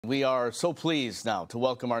We are so pleased now to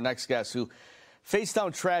welcome our next guest who faced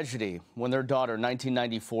down tragedy when their daughter,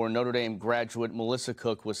 1994 Notre Dame graduate Melissa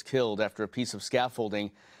Cook, was killed after a piece of scaffolding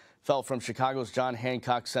fell from Chicago's John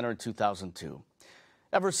Hancock Center in 2002.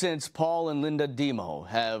 Ever since, Paul and Linda Demo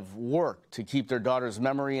have worked to keep their daughter's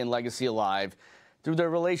memory and legacy alive through their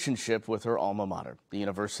relationship with her alma mater, the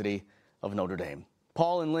University of Notre Dame.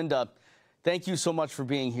 Paul and Linda, thank you so much for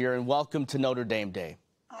being here and welcome to Notre Dame Day.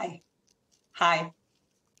 Hi. Hi.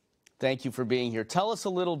 Thank you for being here. Tell us a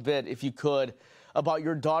little bit, if you could, about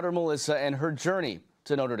your daughter, Melissa, and her journey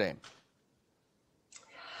to Notre Dame.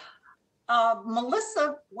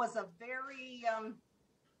 Melissa was a very,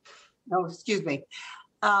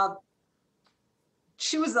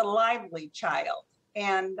 she was a lively child,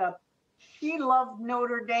 and she loved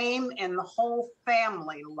Notre Dame, and the whole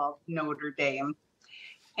family loved Notre Dame.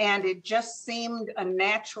 And it just seemed a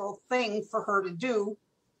natural thing for her to do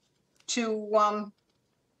to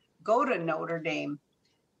go to Notre Dame.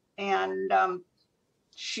 And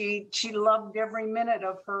she loved every minute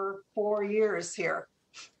of her 4 years here.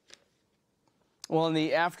 Well, in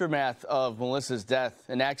the aftermath of Melissa's death,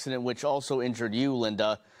 an accident which also injured you,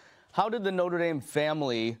 Linda, how did the Notre Dame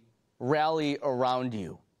family rally around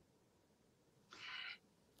you?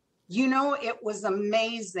 You know, it was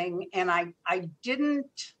amazing, and I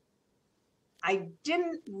didn't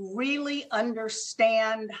really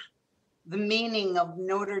understand the meaning of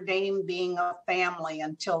Notre Dame being a family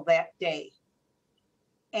until that day.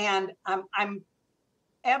 And I'm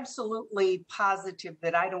absolutely positive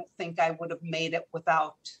that I don't think I would have made it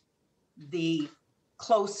without the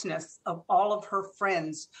closeness of all of her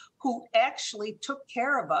friends who actually took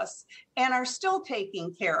care of us and are still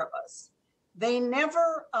taking care of us. They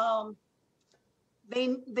never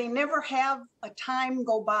they never have a time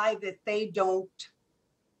go by that they don't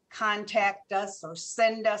contact us or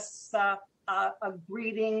send us a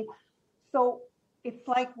greeting. So it's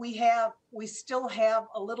like we still have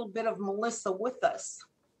a little bit of Melissa with us.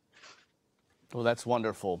 Well, that's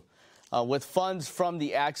wonderful. With funds from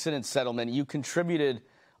the accident settlement, you contributed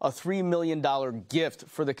a $3 million gift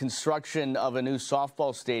for the construction of a new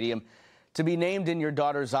softball stadium to be named in your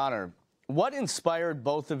daughter's honor. What inspired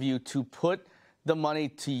both of you to put the money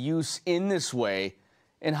to use in this way,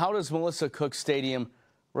 and how does Melissa Cook Stadium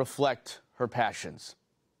reflect her passions?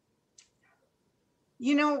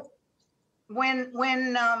 You know, when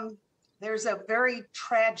there's a very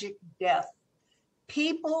tragic death,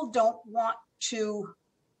 people don't want to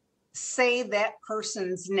say that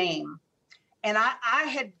person's name. And I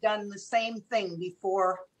had done the same thing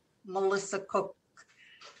before Melissa Cook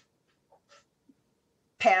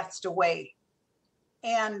passed away.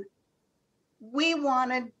 And we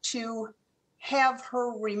wanted to have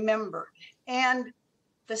her remembered. And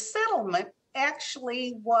the settlement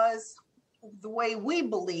actually was, the way we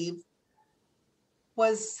believe,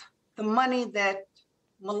 was the money that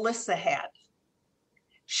Melissa had.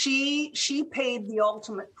 She paid the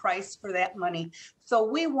ultimate price for that money. So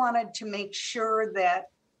we wanted to make sure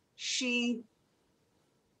that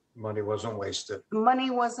money wasn't wasted.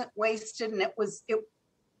 Money wasn't wasted, and it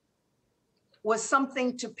was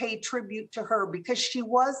something to pay tribute to her, because she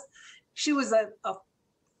was a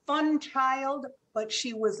fun child, but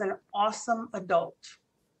she was an awesome adult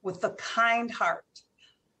with a kind heart.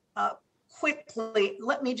 Quickly,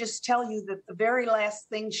 let me just tell you that the very last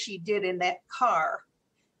thing she did in that car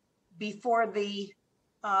before the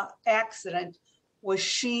accident was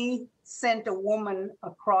she sent a woman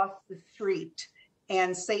across the street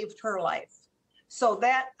and saved her life. So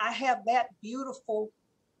that I have that beautiful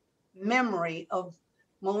memory of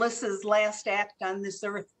Melissa's last act on this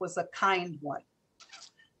earth was a kind one.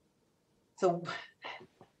 So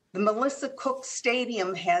the Melissa Cook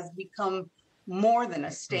Stadium has become more than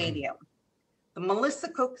a stadium. The Melissa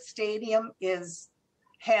Cook Stadium has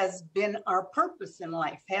been our purpose in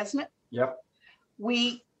life, hasn't it? Yep.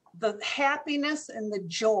 The happiness and the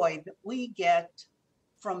joy that we get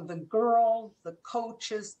from the girls, the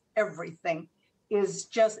coaches, everything is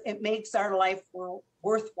just, it makes our life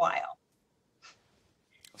worthwhile.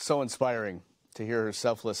 So inspiring to hear her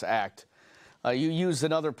selfless act. You used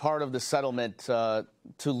another part of the settlement to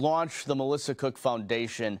launch the Melissa Cook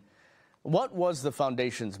Foundation. What was the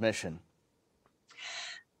foundation's mission?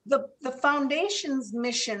 The foundation's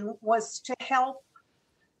mission was to help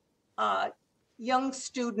young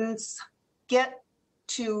students get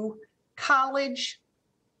to college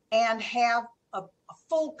and have a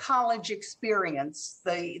full college experience,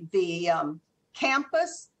 the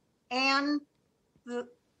campus and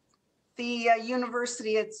the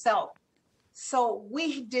university itself. So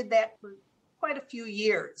we did that for quite a few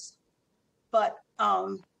years, but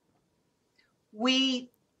we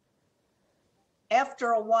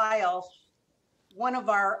after a while, one of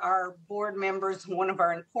our board members, one of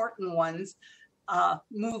our important ones,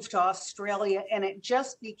 moved to Australia, and it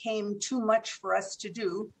just became too much for us to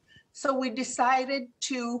do. So we decided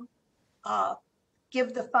to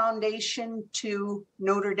give the foundation to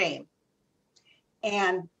Notre Dame.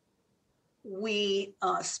 And we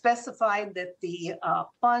specified that the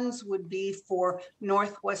funds would be for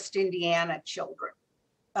Northwest Indiana children,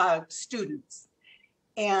 students.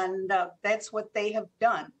 And that's what they have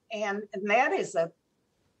done. And that is a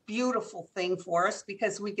beautiful thing for us,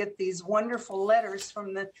 because we get these wonderful letters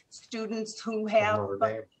from the students who have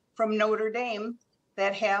from Notre Dame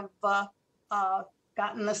that have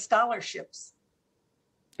gotten the scholarships.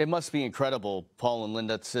 It must be incredible, Paul and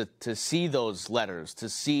Linda, to see those letters, to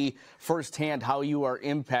see firsthand how you are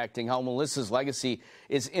impacting, how Melissa's legacy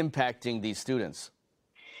is impacting these students.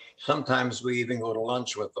 Sometimes we even go to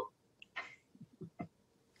lunch with them.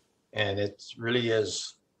 And it really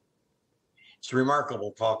is, it's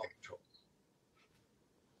remarkable talking to them.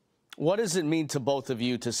 What does it mean to both of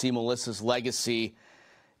you to see Melissa's legacy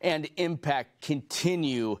and impact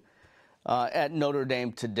continue at Notre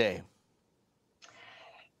Dame today?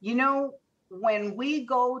 You know, when we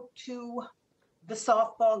go to the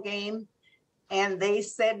softball game and they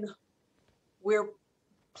said we're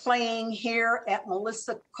playing here at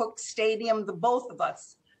Melissa Cook Stadium, the both of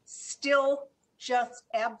us still just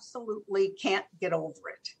absolutely can't get over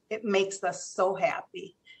it. It makes us so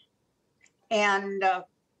happy. And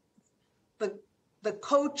the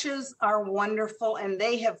coaches are wonderful, and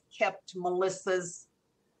they have kept Melissa's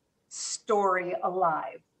story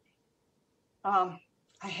alive.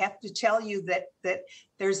 I have to tell you that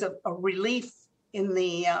there's a relief in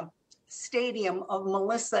the stadium of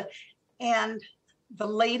Melissa, and the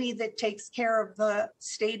lady that takes care of the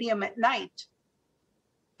stadium at night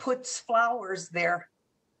puts flowers there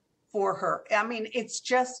for her. I mean, it's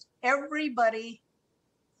just, everybody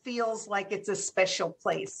feels like it's a special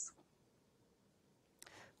place.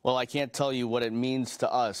 Well, I can't tell you what it means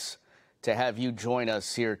to us to have you join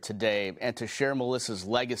us here today and to share Melissa's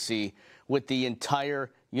legacy with the entire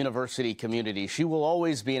university community. She will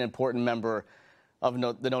always be an important member of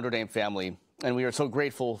the Notre Dame family, and we are so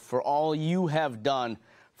grateful for all you have done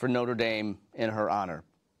for Notre Dame in her honor.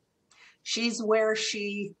 She's where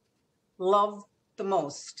she loved the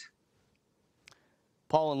most.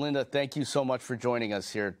 Paul and Linda, thank you so much for joining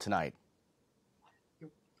us here tonight.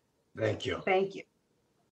 Thank you. Thank you.